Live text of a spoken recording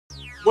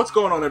What's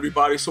going on,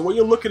 everybody? So what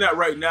you're looking at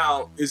right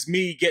now is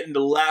me getting the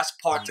last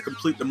part to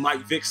complete the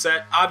MUT VICK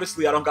set.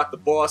 Obviously, I don't got the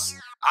boss.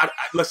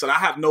 Listen, I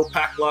have no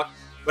pack luck,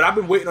 but I've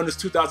been waiting on this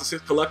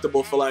 2006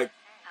 collectible for like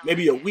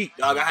maybe a week,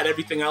 dog. I had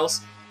everything else,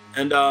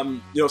 and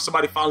you know,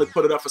 somebody finally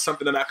put it up for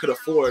something that I could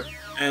afford,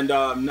 and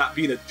not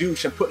being a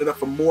douche and putting it up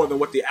for more than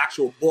what the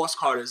actual boss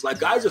card is. Like,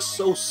 guys are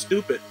so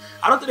stupid.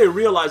 I don't think they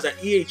realize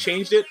that EA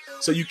changed it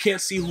so you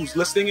can't see who's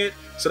listing it,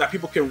 so that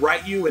people can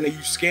write you and then you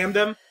scam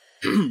them.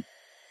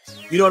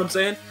 You know what I'm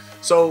saying?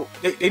 So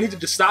they need to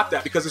just stop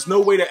that, because there's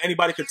no way that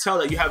anybody can tell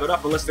that you have it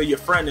up unless they're your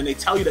friend and they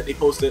tell you that they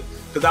posted.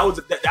 Because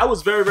that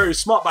was very, very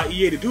smart by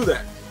EA to do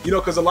that. You know,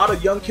 because a lot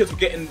of young kids were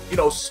getting, you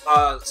know,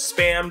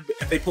 spammed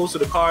if they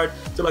posted a card.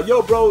 They're like,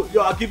 yo, bro,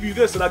 yo, I'll give you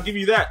this and I'll give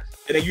you that.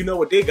 And then you know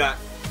what they got.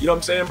 You know what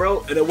I'm saying,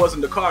 bro? And it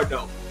wasn't the card,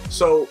 though.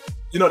 So,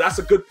 you know, that's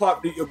a good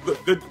part,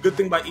 good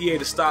thing by EA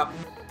to stop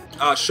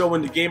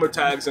showing the gamer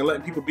tags and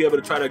letting people be able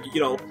to try to,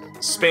 you know,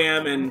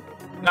 spam and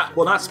not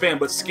spam,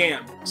 but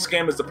scam.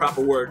 Scam is the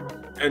proper word.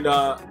 And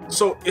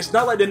so it's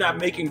not like they're not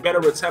making better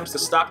attempts to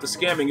stop the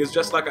scamming. It's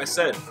just like I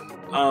said,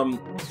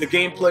 the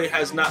gameplay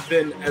has not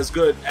been as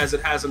good as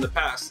it has in the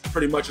past.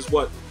 Pretty much is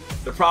what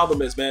the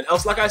problem is, man.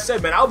 Else, like I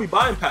said, man, I'll be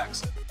buying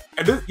packs.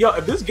 And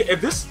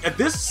if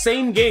this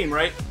same game,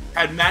 right,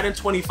 had Madden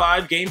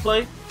 25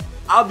 gameplay,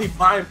 I'll be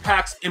buying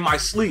packs in my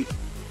sleep,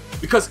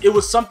 because it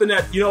was something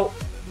that, you know,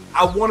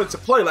 I wanted to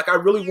play. Like, I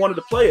really wanted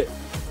to play it.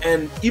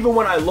 And even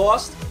when I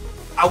lost,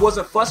 I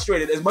wasn't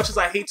frustrated. As much as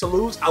I hate to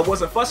lose, I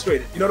wasn't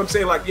frustrated. You know what I'm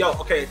saying? Like, yo,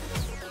 okay,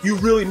 you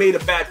really made a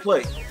bad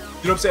play. You know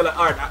what I'm saying? Like,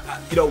 all right,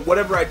 you know,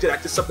 whatever I did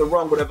something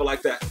wrong, whatever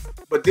like that.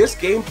 But this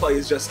gameplay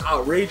is just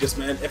outrageous,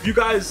 man. If you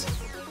guys,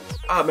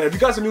 if you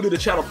guys are new to the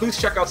channel, please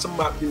check out some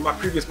of my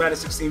previous Madden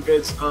 16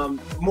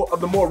 vids,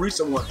 the more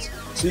recent ones,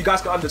 so you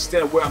guys can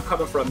understand where I'm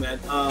coming from, man.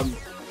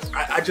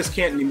 I just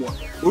can't anymore.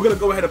 We're gonna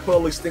go ahead and put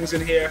all these things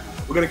in here.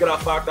 We're gonna get our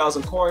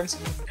 5,000 coins,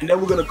 and then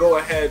we're gonna go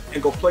ahead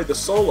and go play the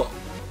solo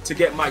to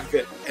get MUT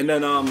VICK, and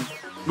then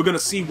we're gonna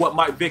see what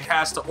MUT VICK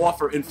has to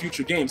offer in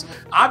future games.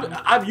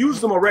 I've used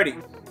them already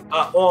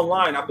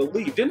online, I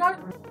believe. Didn't I?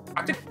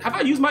 Have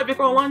I used MUT VICK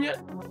online yet?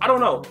 I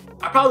don't know.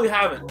 I probably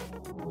haven't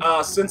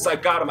since I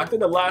got him. I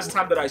think the last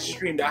time that I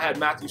streamed, I had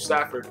Matthew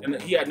Stafford, and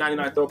he had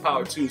 99 throw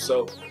power too.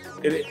 So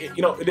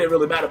you know, it didn't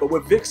really matter. But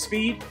with VICK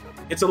speed,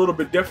 it's a little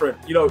bit different.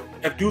 You know,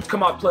 if dudes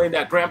come out playing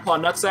that Grandpa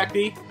Nutsack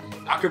D,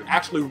 I could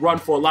actually run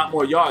for a lot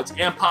more yards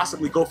and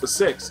possibly go for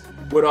 6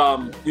 with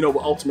you know,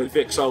 with Ultimate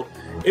VICK. So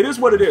it is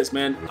what it is,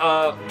 man.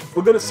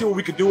 We're gonna see what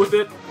we can do with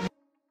it.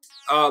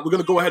 We're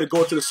gonna go ahead and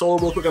go into the solo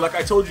real quick. And like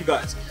I told you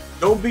guys,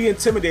 don't be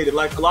intimidated.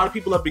 Like, a lot of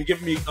people have been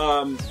giving me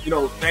you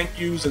know, thank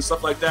yous and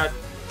stuff like that.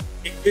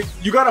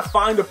 You gotta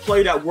find a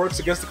play that works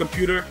against the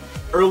computer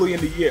early in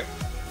the year.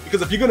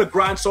 Because if you're gonna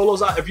grind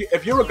solos out,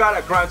 if you're a guy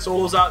that grinds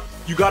solos out,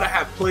 you gotta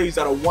have plays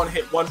that are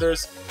one-hit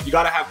wonders. You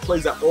gotta have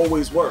plays that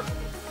always work.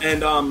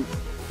 And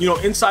you know,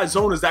 inside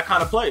zone is that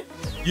kind of play.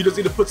 You just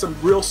need to put some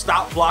real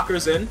stout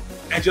blockers in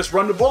and just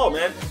run the ball,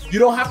 man. You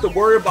don't have to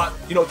worry about,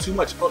 you know, too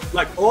much.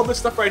 Like, all this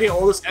stuff right here,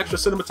 all this extra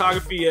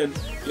cinematography and,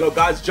 you know,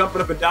 guys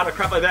jumping up and down and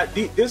crap like that.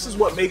 This is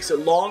what makes it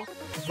long.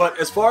 But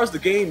as far as the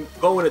game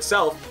going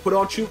itself, put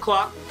on true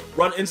clock,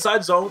 run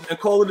inside zone, and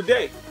call it a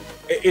day.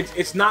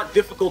 It's not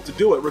difficult to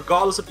do it,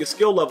 regardless of your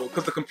skill level,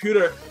 because the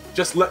computer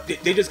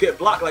they just get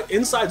blocked. Like,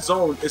 inside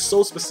zone is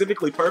so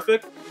specifically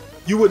perfect,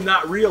 you would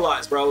not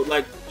realize, bro.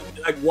 Like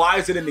why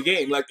is it in the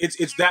game? Like,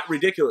 it's that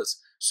ridiculous.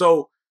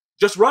 So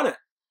just run it.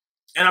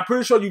 And I'm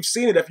pretty sure you've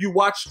seen it if you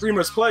watch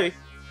streamers play.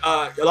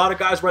 A lot of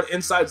guys run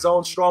inside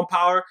zone, strong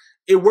power.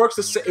 It works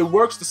the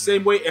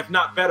same way, if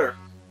not better,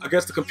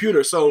 against the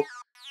computer. So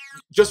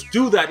just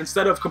do that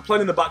instead of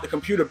complaining about the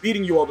computer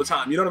beating you all the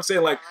time. You know what I'm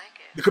saying? Like,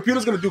 the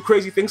computer's gonna do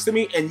crazy things to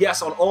me. And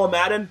yes, on all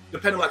Madden,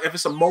 depending, like, if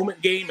it's a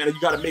moment game and you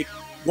gotta make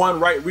one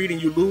right read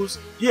and you lose,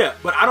 yeah.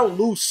 But I don't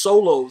lose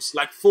solos,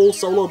 like full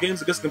solo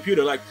games against the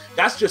computer. Like,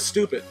 that's just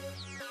stupid.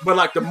 But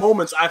like, the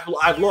moments,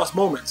 I've lost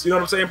moments. You know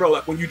what I'm saying, bro?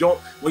 Like, when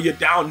you're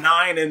down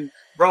 9 and,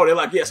 bro, they're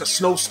like, yeah, it's a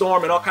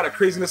snowstorm and all kind of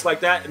craziness like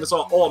that, and it's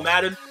all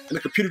Madden, and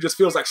the computer just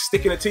feels like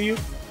sticking it to you.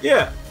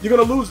 Yeah, you're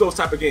gonna lose those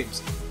type of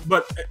games.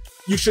 But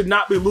you should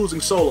not be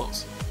losing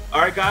solos.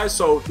 All right, guys.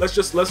 So let's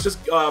just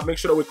make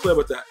sure that we're clear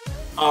with that.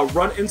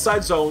 Run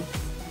inside zone,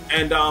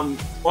 and on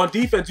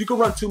defense, you can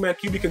run 2-man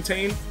QB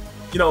contain.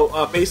 You know,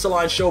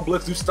 baseline, show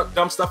blitz, do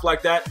dumb stuff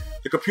like that.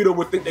 The computer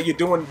would think that you're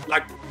doing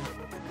like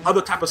other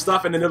type of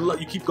stuff, and then they'll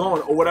let you keep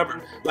going or whatever.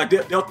 Like,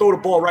 they'll throw the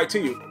ball right to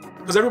you,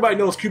 because everybody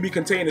knows QB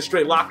contain is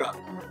straight lockup.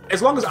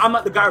 As long as I'm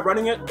not the guy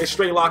running it, it's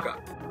straight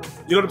lockup.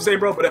 You know what I'm saying,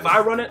 bro? But if I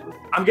run it,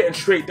 I'm getting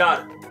straight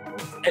dotted,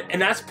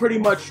 and that's pretty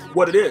much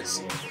what it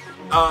is.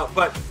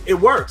 But it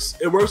works.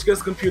 It works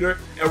against the computer.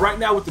 And right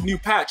now with the new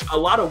patch, a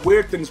lot of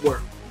weird things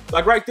work.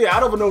 Like right there,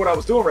 I don't even know what I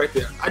was doing right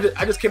there.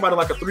 I just came out of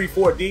like a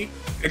 3-4D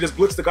and just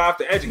blitzed the guy off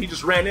the edge, and he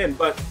just ran in.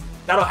 But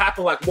that'll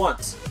happen like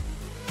once.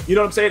 You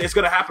know what I'm saying? It's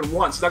gonna happen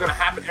once. It's not gonna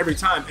happen every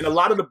time. And a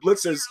lot of the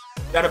blitzers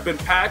that have been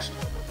patched,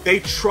 they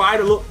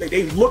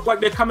look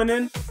like they're coming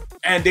in,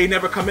 and they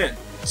never come in.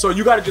 So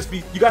you gotta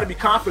be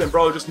confident,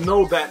 bro. Just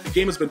know that the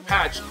game has been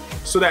patched,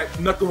 so that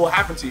nothing will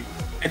happen to you.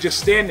 And just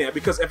stand there,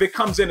 because if it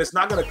comes in, it's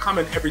not gonna come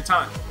in every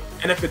time.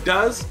 And if it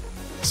does,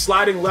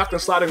 sliding left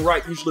and sliding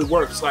right usually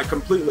works, like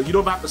completely. You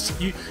don't have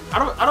to,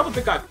 I don't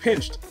think I've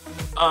pinched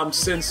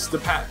since the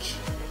patch.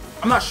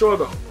 I'm not sure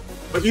though,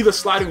 but either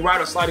sliding right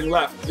or sliding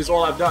left is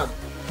all I've done.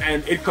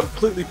 And it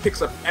completely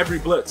picks up every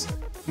blitz,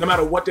 no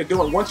matter what they're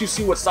doing, once you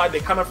see what side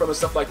they're coming from and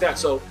stuff like that.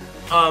 So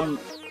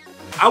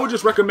I would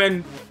just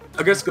recommend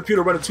against a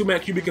computer running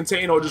 2-man QB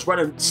contain, or just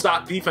running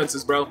stock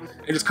defenses, bro,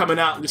 and just coming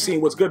out and just seeing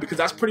what's good, because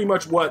that's pretty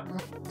much what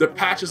the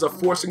patches are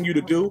forcing you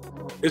to do,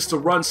 is to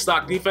run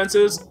stock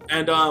defenses.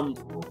 And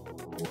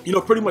you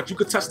know, pretty much you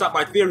could test out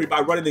my theory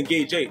by running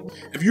Engage 8.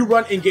 If you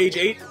run Engage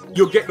 8,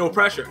 you'll get no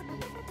pressure.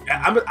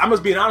 I'm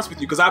just being honest with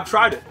you, because I've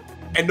tried it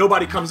and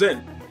nobody comes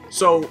in.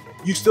 So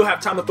you still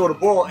have time to throw the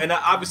ball, and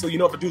obviously, you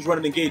know, if a dude's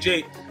running Engage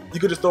 8, you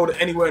could just throw it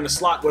anywhere in the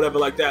slot, whatever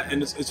like that,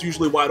 and it's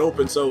usually wide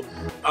open. So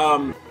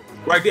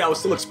right there, I was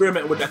still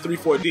experimenting with that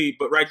 3-4-D,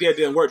 but right there it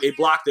didn't work. They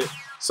blocked it.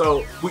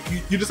 So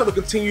you just have to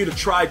continue to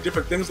try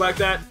different things like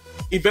that.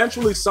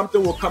 Eventually,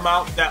 something will come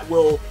out that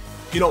will,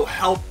 you know,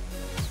 help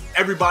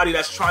everybody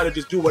that's trying to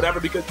just do whatever,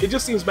 because it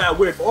just seems mad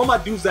weird. For all my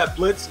dudes that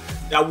blitz,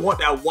 that want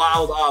that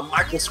wild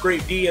Michael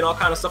Scrape D and all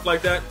kind of stuff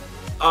like that,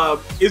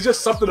 it's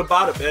just something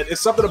about it, man.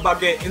 It's something about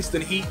getting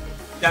instant heat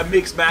that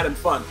makes Madden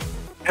fun.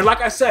 And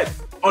like I said,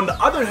 on the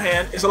other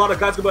hand, it's a lot of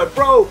guys gonna be like,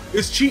 bro,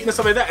 it's cheating and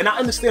stuff like that. And I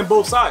understand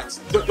both sides.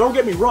 Don't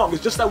get me wrong.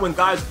 It's just that when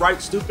guys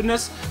write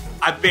stupidness,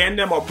 I ban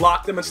them or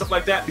block them and stuff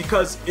like that,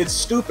 because it's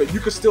stupid.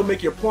 You could still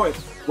make your point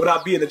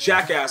without being a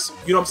jackass.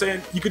 You know what I'm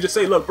saying? You could just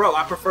say, look, bro,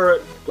 I prefer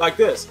it like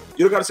this.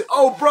 You don't gotta say,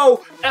 oh,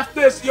 bro, F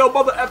this, yo,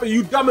 mother F,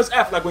 you dumb as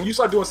F. Like when you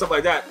start doing stuff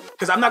like that,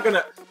 because I'm not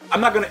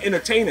gonna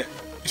entertain it.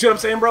 You see what I'm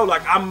saying, bro?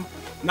 Like I'm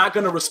not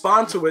gonna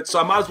respond to it, so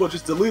I might as well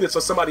just delete it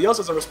so somebody else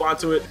doesn't respond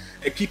to it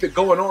and keep it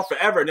going on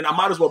forever. And then I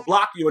might as well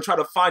block you and try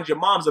to find your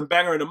moms and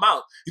bang her in the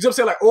mouth. You see what I'm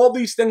saying? Like all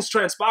these things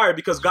transpire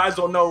because guys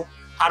don't know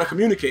how to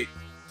communicate.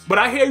 But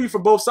I hear you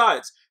from both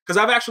sides, because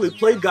I've actually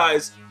played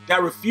guys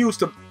that refuse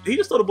to. He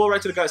just threw the ball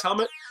right to the guy's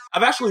helmet.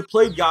 I've actually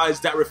played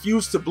guys that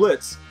refuse to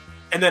blitz,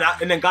 and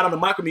then got on the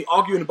mic with me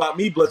arguing about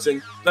me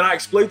blitzing. Then I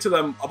explained to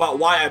them about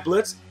why I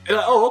blitz, and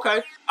like, oh,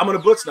 okay, I'm gonna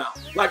blitz now.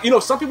 Like, you know,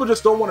 some people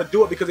just don't want to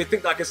do it because they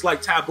think like it's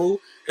like taboo.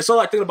 It's sort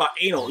of like thinking about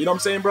anal. You know what I'm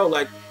saying, bro?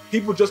 Like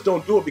people just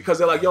don't do it because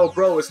they're like, yo,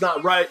 bro, it's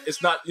not right.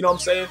 It's not. You know what I'm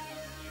saying?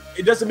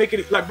 It doesn't make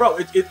it like, bro.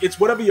 It's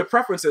whatever your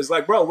preference is.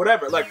 Like, bro,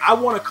 whatever. Like I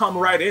want to come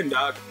right in,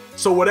 dog.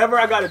 So whatever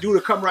I got to do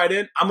to come right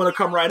in, I'm gonna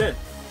come right in.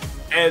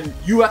 And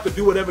you have to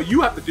do whatever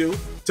you have to do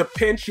to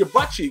pinch your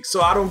butt cheeks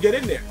so I don't get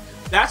in there.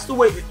 That's the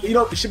way, you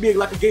know, it should be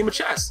like a game of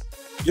chess.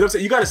 You know what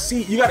I'm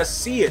saying? You gotta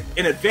see it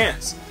in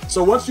advance.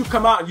 So once you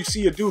come out and you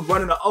see a dude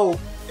running an O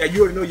that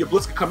you already know your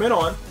blitz can come in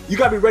on, you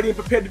gotta be ready and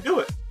prepared to do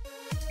it.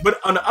 But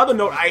on the other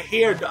note, I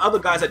hear the other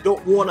guys that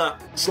don't want to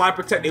slide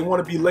protect. They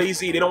want to be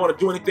lazy. They don't want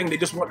to do anything. They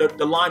just want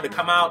the line to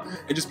come out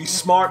and just be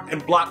smart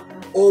and block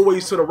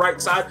always to the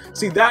right side.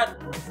 See that?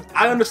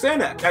 I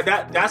understand that.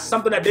 That's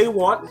something that they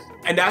want,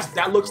 and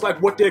that looks like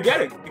what they're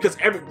getting. Because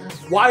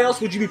why else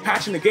would you be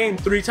patching the game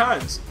 3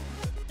 times?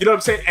 You know what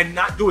I'm saying? And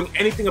not doing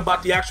anything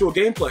about the actual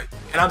gameplay.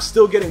 And I'm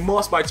still getting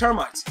mossed by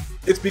termites.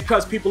 It's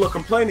because people are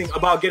complaining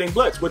about getting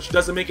blitz, which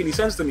doesn't make any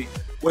sense to me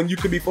when you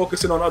could be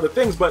focusing on other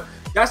things. But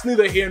that's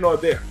neither here nor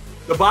there.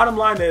 The bottom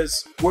line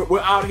is we're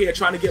out here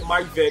trying to get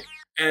Mike Vick,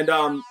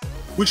 and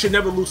we should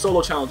never lose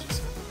solo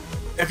challenges.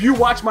 If you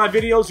watch my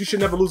videos, you should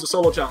never lose a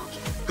solo challenge,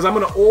 because I'm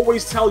going to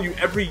always tell you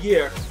every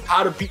year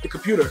how to beat the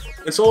computer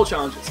in solo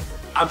challenges.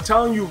 I'm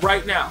telling you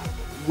right now,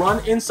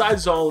 run inside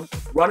zone,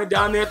 run it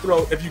down their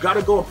throat. If you got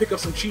to go and pick up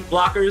some cheap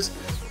blockers,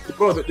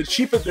 bro,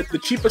 the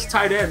cheapest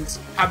tight ends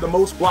have the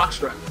most block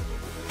strength.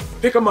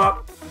 Pick them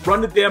up,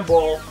 run the damn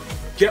ball,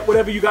 get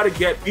whatever you got to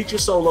get, beat your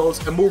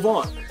solos, and move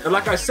on. And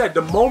like I said,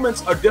 the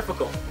moments are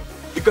difficult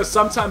because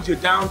sometimes you're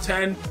down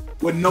 10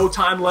 with no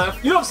time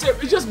left. You know what I'm saying?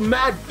 It's just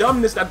mad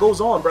dumbness that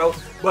goes on, bro.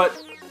 But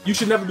you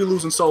should never be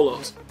losing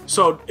solos.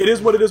 So it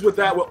is what it is with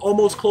that. We're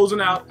almost closing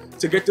out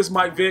to get this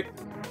Mike Vick.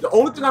 The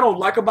only thing I don't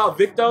like about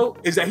Vick, though,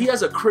 is that he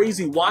has a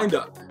crazy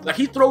windup. Like,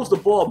 he throws the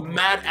ball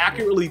mad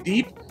accurately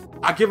deep.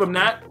 I give him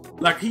that.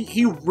 Like,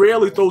 he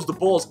rarely throws the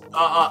balls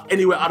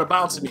anywhere out of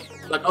bounds to me,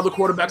 like other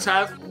quarterbacks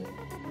have.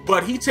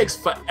 But he takes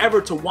forever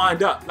to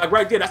wind up. Like,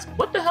 right there,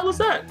 what the hell is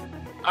that?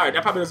 All right,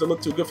 that probably doesn't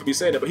look too good for me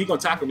saying that, but he's going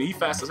to tackle me. He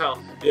fast as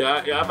hell. Yeah,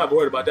 I'm not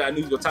worried about that. I knew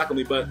he was going to tackle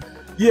me. But,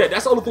 yeah,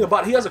 that's the only thing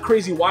about it. He has a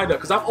crazy wind up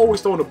because I'm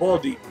always throwing the ball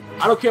deep.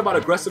 I don't care about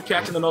aggressive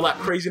catching and all that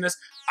craziness.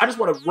 I just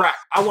want to rack.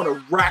 I want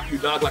to rack you,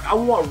 dog. Like, I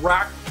want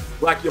rack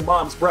like your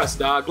mom's breast,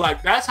 dog.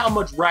 Like, that's how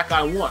much rack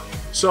I want.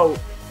 So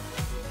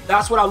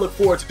that's what I look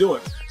forward to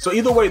doing. So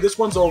either way, this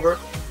one's over.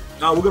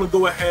 Now we're going to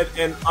go ahead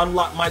and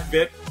unlock Mike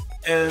Vick.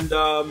 And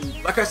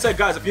like I said,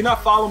 guys, if you're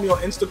not following me on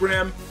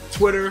Instagram,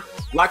 Twitter,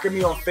 liking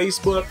me on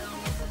Facebook,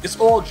 it's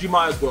all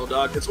GmiasWorld,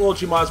 dog. It's all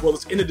GmiasWorld.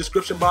 It's in the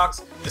description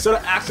box. Instead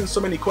of asking so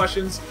many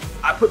questions,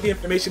 I put the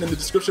information in the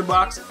description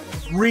box.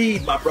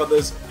 Read, my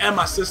brothers and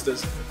my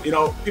sisters. You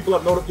know, people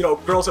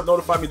have girls have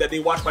notified me that they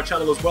watch my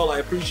channel as well. I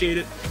appreciate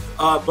it.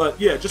 But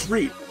yeah, just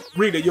read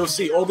it. You'll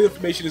see all the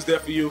information is there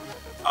for you.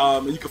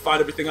 And you can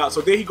find everything out.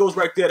 So there he goes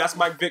right there. That's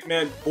Mike Vick,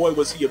 man. Boy,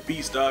 was he a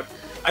beast, dog.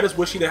 I just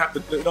wish he didn't have to,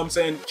 you know what I'm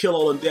saying, kill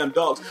all them damn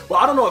dogs. Well,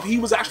 I don't know if he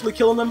was actually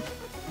killing them,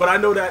 but I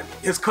know that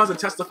his cousin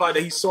testified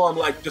that he saw him,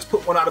 like, just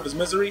put one out of his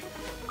misery.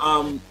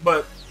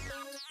 But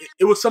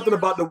it was something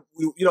about the,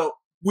 you know,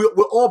 we're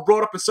all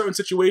brought up in certain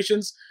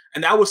situations,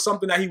 and that was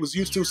something that he was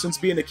used to since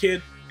being a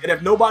kid. And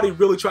if nobody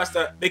really tries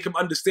to make him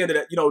understand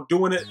that, you know,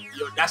 doing it,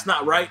 you know, that's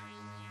not right,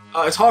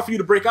 it's hard for you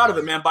to break out of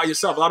it, man, by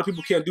yourself. A lot of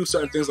people can't do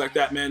certain things like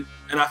that, man.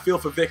 And I feel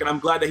for Vick, and I'm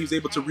glad that he's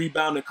able to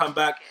rebound and come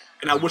back,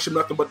 and I wish him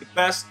nothing but the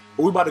best.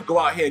 But we're about to go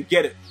out here and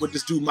get it with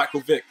this dude, Michael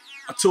Vick.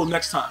 Until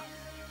next time,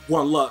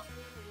 one love.